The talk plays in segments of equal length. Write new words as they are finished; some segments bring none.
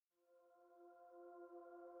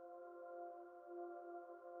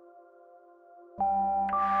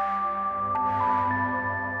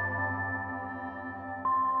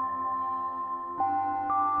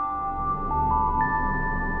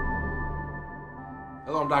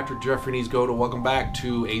Hello, I'm Dr. Jeffrey Niesgoda. Welcome back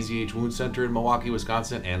to AZH Wound Center in Milwaukee,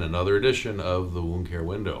 Wisconsin, and another edition of the Wound Care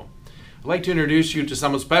Window. I'd like to introduce you to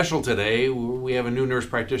someone special today. We have a new nurse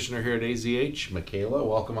practitioner here at AZH, Michaela.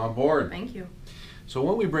 Welcome on board. Thank you. So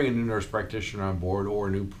when we bring a new nurse practitioner on board or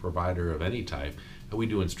a new provider of any type, we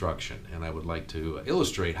do instruction. And I would like to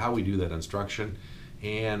illustrate how we do that instruction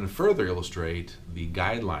and further illustrate the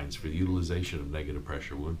guidelines for the utilization of negative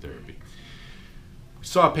pressure wound therapy. We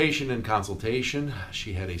saw a patient in consultation.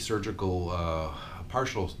 She had a surgical,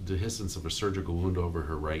 partial dehiscence of a surgical wound over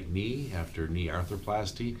her right knee after knee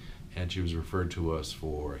arthroplasty, and she was referred to us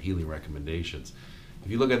for healing recommendations. If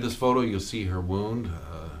you look at this photo, you'll see her wound.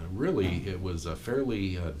 Really, it was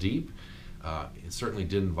fairly deep. It certainly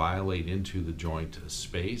didn't violate into the joint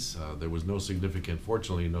space. There was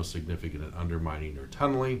fortunately no significant undermining or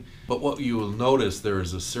tunneling. But what you will notice, there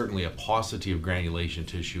is certainly a paucity of granulation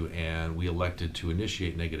tissue, and we elected to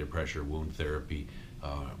initiate negative pressure wound therapy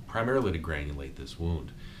primarily to granulate this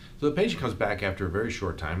wound. So the patient comes back after a very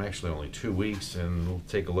short time, actually only 2 weeks, and we'll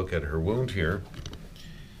take a look at her wound here.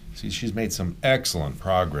 See, she's made some excellent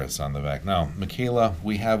progress on the back. Now, Michaela,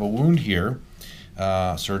 we have a wound here.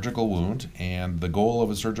 Surgical wound, and the goal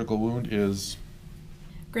of a surgical wound is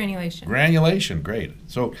Granulation. Granulation, great.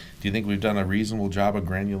 So, do you think we've done a reasonable job of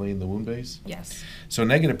granulating the wound base? Yes. So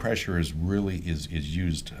negative pressure is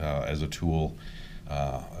used as a tool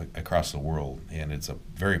across the world, and it's a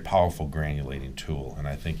very powerful granulating tool. And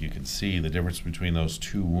I think you can see the difference between those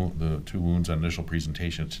two wounds on initial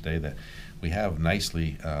presentation today, that we have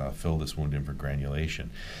nicely filled this wound in for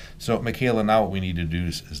granulation. So, Michaela, now what we need to do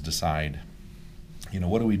is decide,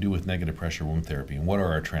 what do we do with negative pressure wound therapy, and what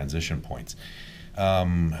are our transition points?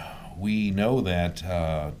 We know that,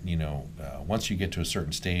 once you get to a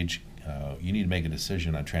certain stage, you need to make a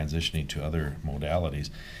decision on transitioning to other modalities.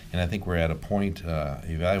 And I think we're at a point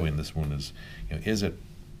evaluating this wound is it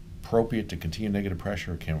appropriate to continue negative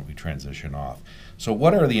pressure, or can we transition off? So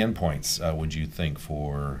what are the endpoints, would you think,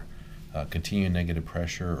 for continuing negative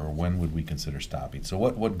pressure, or when would we consider stopping? So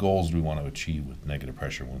what goals do we want to achieve with negative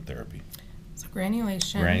pressure wound therapy? So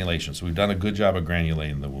granulation. Granulation. So we've done a good job of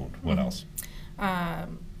granulating the wound. What else?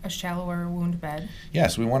 A shallower wound bed.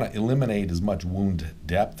 Yes, we want to eliminate as much wound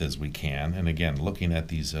depth as we can. And again, looking at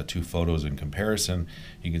these two photos in comparison,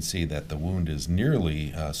 you can see that the wound is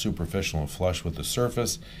nearly superficial and flush with the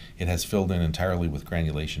surface. It has filled in entirely with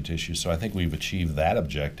granulation tissue. So I think we've achieved that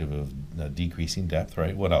objective of decreasing depth,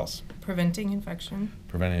 right? What else? Preventing infection.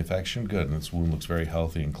 Preventing infection, good. And this wound looks very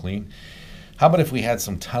healthy and clean. How about if we had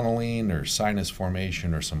some tunneling or sinus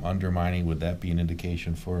formation or some undermining? Would that be an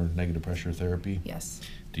indication for negative pressure therapy? Yes.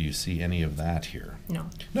 Do you see any of that here? No.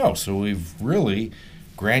 No, so we've really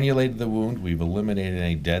granulated the wound. We've eliminated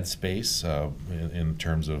any dead space in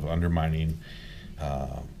terms of undermining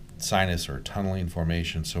sinus or tunneling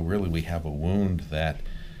formation. So really we have a wound that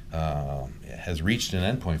has reached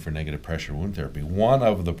an endpoint for negative pressure wound therapy. One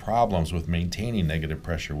of the problems with maintaining negative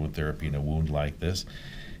pressure wound therapy in a wound like this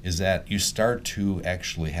is that you start to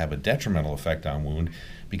actually have a detrimental effect on wound,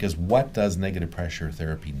 because what does negative pressure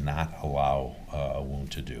therapy not allow a wound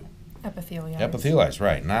to do? Epithelialize. Epithelialize,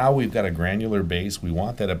 right. Now we've got a granular base. We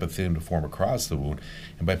want that epithelium to form across the wound,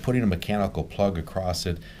 and by putting a mechanical plug across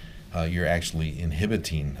it, you're actually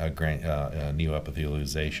inhibiting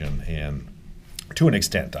neoepithelialization, and to an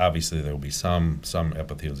extent. Obviously there will be some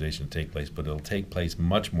epithelialization take place, but it'll take place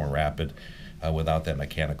much more rapid without that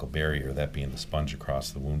mechanical barrier, that being the sponge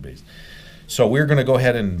across the wound base. So we're going to go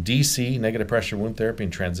ahead and DC, negative pressure wound therapy,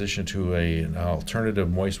 and transition to an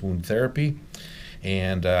alternative moist wound therapy.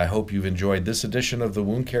 And I hope you've enjoyed this edition of the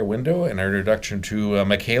Wound Care Window and our introduction to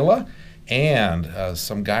Michaela, and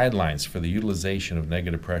some guidelines for the utilization of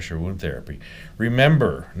negative pressure wound therapy.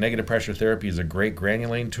 Remember, negative pressure therapy is a great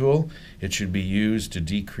granulating tool. It should be used to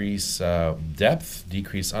decrease depth,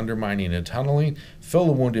 decrease undermining and tunneling, fill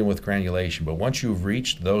the wound in with granulation. But once you've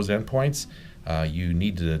reached those endpoints, you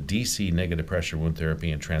need to DC negative pressure wound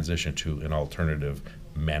therapy and transition to an alternative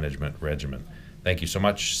management regimen. Thank you so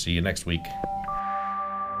much. See you next week.